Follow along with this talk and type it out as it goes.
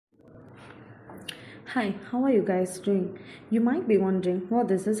Hi, how are you guys doing? You might be wondering what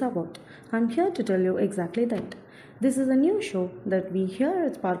this is about. I'm here to tell you exactly that. This is a new show that we here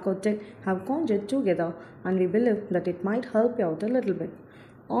at Sparko Tech have conjured together, and we believe that it might help you out a little bit.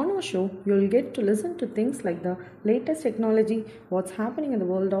 On our show, you'll get to listen to things like the latest technology, what's happening in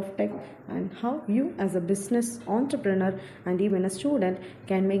the world of tech, and how you, as a business entrepreneur and even a student,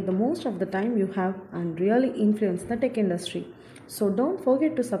 can make the most of the time you have and really influence the tech industry. So don't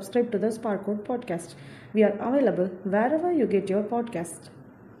forget to subscribe to the Sparkcode podcast. We are available wherever you get your podcast.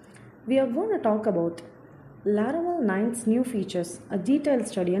 We are going to talk about Laravel 9's new features, a detailed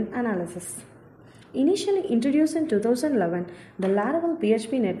study and analysis. Initially introduced in 2011, the Laravel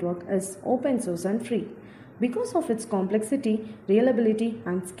PHP network is open source and free. Because of its complexity, reliability,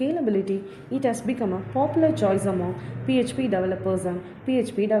 and scalability, it has become a popular choice among PHP developers and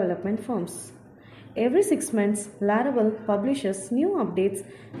PHP development firms. Every 6 months, Laravel publishes new updates,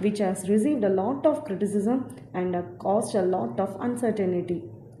 which has received a lot of criticism and caused a lot of uncertainty.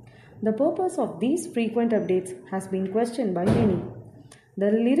 The purpose of these frequent updates has been questioned by many.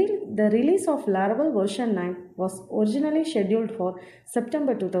 The release of Laravel version 9 was originally scheduled for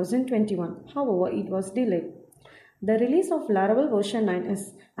September 2021, however, it was delayed. The release of Laravel version 9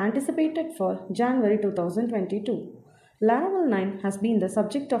 is anticipated for January 2022. Laravel 9 has been the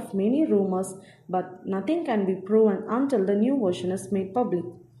subject of many rumors, but nothing can be proven until the new version is made public.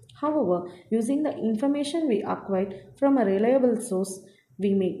 However, using the information we acquired from a reliable source,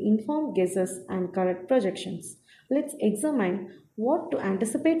 we make informed guesses and correct projections. Let's examine what to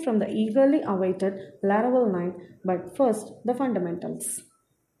anticipate from the eagerly awaited Laravel 9, but first, the fundamentals.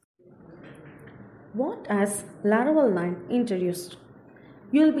 What has Laravel 9 introduced?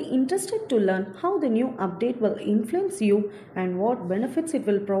 You'll be interested to learn how the new update will influence you and what benefits it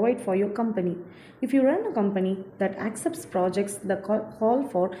will provide for your company. If you run a company that accepts projects that call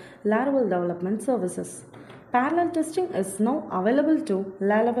for Laravel development services, parallel testing is now available to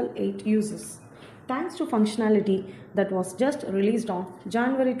Laravel 8 users. Thanks to functionality that was just released on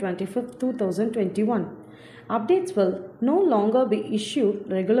January 25, 2021. Updates will no longer be issued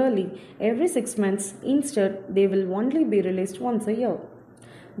regularly every 6 months. Instead, they will only be released once a year.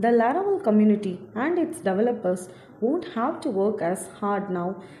 The Laravel community and its developers won't have to work as hard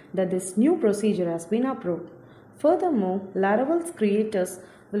now that this new procedure has been approved. Furthermore, Laravel's creators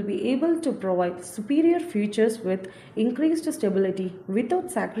will be able to provide superior features with increased stability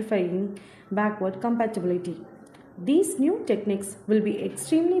without sacrificing backward compatibility. These new techniques will be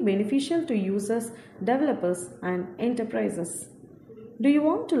extremely beneficial to users, developers, and enterprises. Do you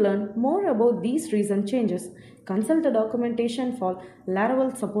want to learn more about these recent changes? Consult the documentation for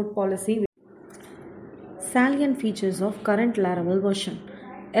Laravel support policy. Salient features of current Laravel version.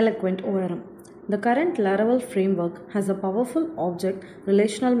 Eloquent ORM. The current Laravel framework has a powerful object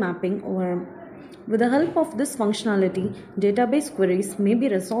relational mapping ORM. With the help of this functionality, database queries may be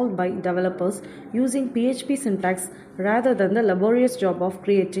resolved by developers using PHP syntax rather than the laborious job of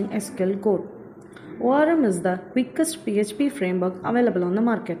creating SQL code. ORM is the quickest PHP framework available on the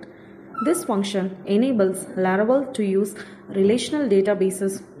market. This function enables Laravel to use relational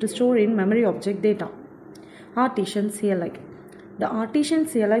databases to store in-memory object data. Artisan CLI. The Artisan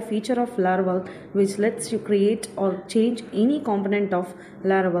CLI feature of Laravel, which lets you create or change any component of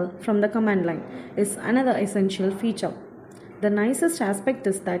Laravel from the command line, is another essential feature. The nicest aspect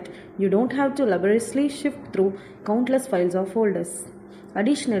is that you don't have to laboriously shift through countless files or folders.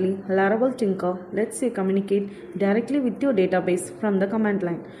 Additionally, Laravel Tinker lets you communicate directly with your database from the command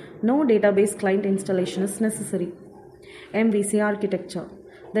line. No database client installation is necessary. MVC architecture.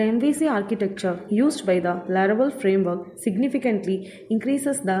 The MVC architecture used by the Laravel framework significantly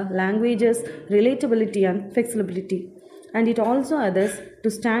increases the language's relatability and flexibility, and it also adheres to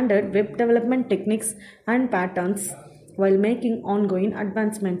standard web development techniques and patterns while making ongoing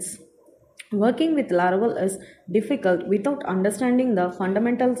advancements. Working with Laravel is difficult without understanding the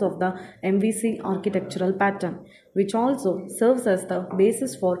fundamentals of the MVC architectural pattern, which also serves as the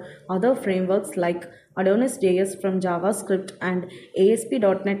basis for other frameworks like Adonis.js from JavaScript and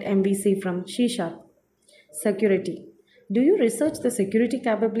ASP.NET MVC from C#. Security. Do you research the security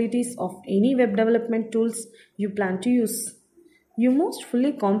capabilities of any web development tools you plan to use? You must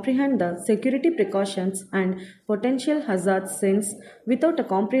fully comprehend the security precautions and potential hazards, since without a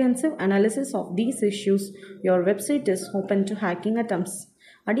comprehensive analysis of these issues, your website is open to hacking attempts.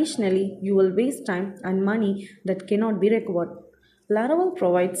 Additionally, you will waste time and money that cannot be recovered. Laravel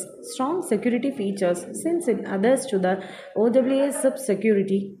provides strong security features since it adheres to the OWASP SIP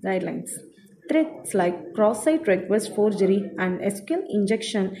security guidelines. Threats like cross-site request forgery and SQL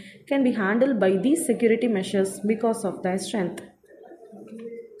injection can be handled by these security measures because of their strength.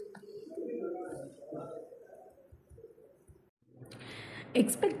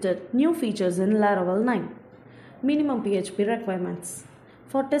 Expected new features in Laravel 9. Minimum PHP requirements.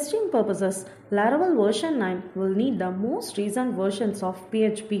 For testing purposes, Laravel version 9 will need the most recent versions of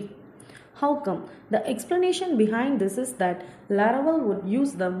PHP. How come? The explanation behind this is that Laravel would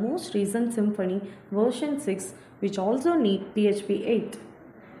use the most recent Symfony version 6, which also need PHP 8.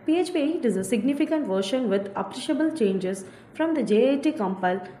 PHP 8 is a significant version with appreciable changes from the JIT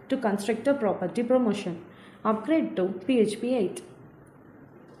compile to constructor property promotion. Upgrade to PHP 8.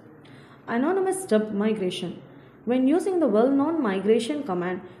 Anonymous stub migration. When using the well-known migration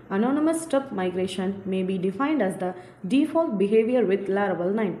command, anonymous stub migration may be defined as the default behavior with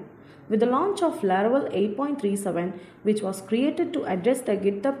Laravel 9. With the launch of Laravel 8.37, which was created to address the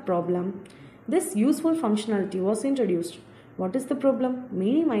GitHub problem, this useful functionality was introduced. What is the problem?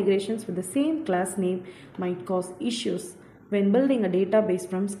 Many migrations with the same class name might cause issues when building a database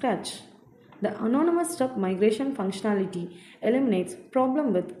from scratch. The anonymous stub migration functionality eliminates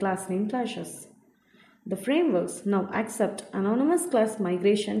problem with class name clashes. The frameworks now accept anonymous class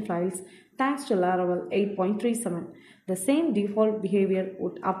migration files thanks to Laravel 8.37. The same default behavior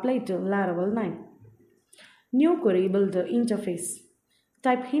would apply to Laravel 9. New Query Builder interface.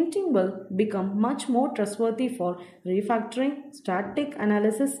 Type hinting will become much more trustworthy for refactoring, static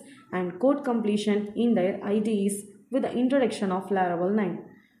analysis, and code completion in their IDEs with the introduction of Laravel 9.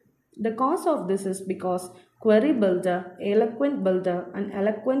 The cause of this is because Query Builder, Eloquent Builder, and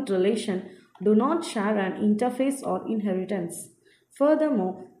Eloquent Relation do not share an interface or inheritance.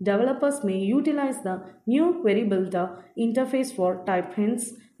 Furthermore, developers may utilize the new Query Builder interface for type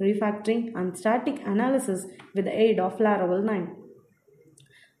hints, refactoring, and static analysis with the aid of Laravel 9.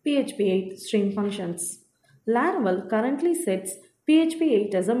 PHP 8 string functions. Laravel currently sets PHP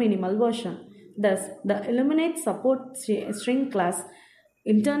 8 as a minimal version. Thus, the eliminate support string class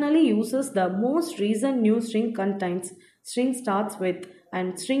internally uses the most recent new string contains, string starts with,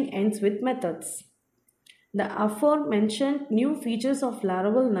 and string ends with methods. The aforementioned new features of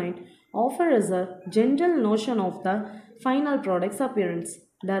Laravel 9 offer us a general notion of the final product's appearance.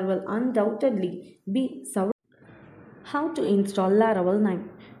 There will undoubtedly be several. How to install Laravel 9.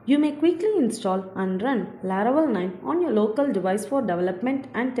 You may quickly install and run Laravel 9 on your local device for development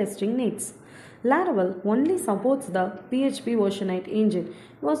and testing needs. Laravel only supports the PHP version 8 engine,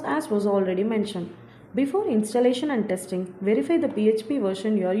 as was already mentioned. Before installation and testing, verify the PHP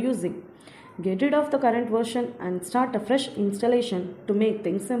version you are using. Get rid of the current version and start a fresh installation to make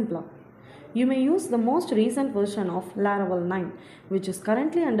things simpler. You may use the most recent version of Laravel 9, which is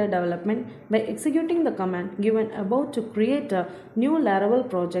currently under development, by executing the command given above to create a new Laravel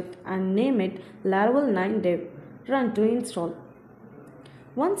project and name it Laravel 9 dev. Run to install.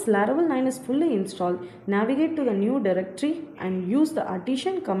 Once Laravel 9 is fully installed, navigate to the new directory and use the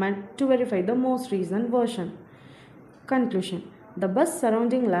addition command to verify the most recent version. Conclusion. The buzz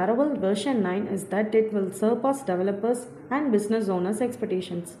surrounding Laravel version 9 is that it will surpass developers and business owners'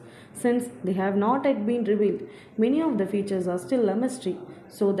 expectations. Since they have not yet been revealed, many of the features are still a mystery.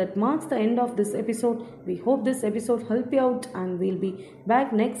 So that marks the end of this episode. We hope this episode helped you out, and we'll be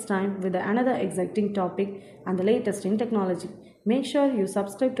back next time with another exciting topic and the latest in technology. Make sure you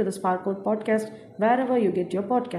subscribe to the Sparkle podcast wherever you get your podcast.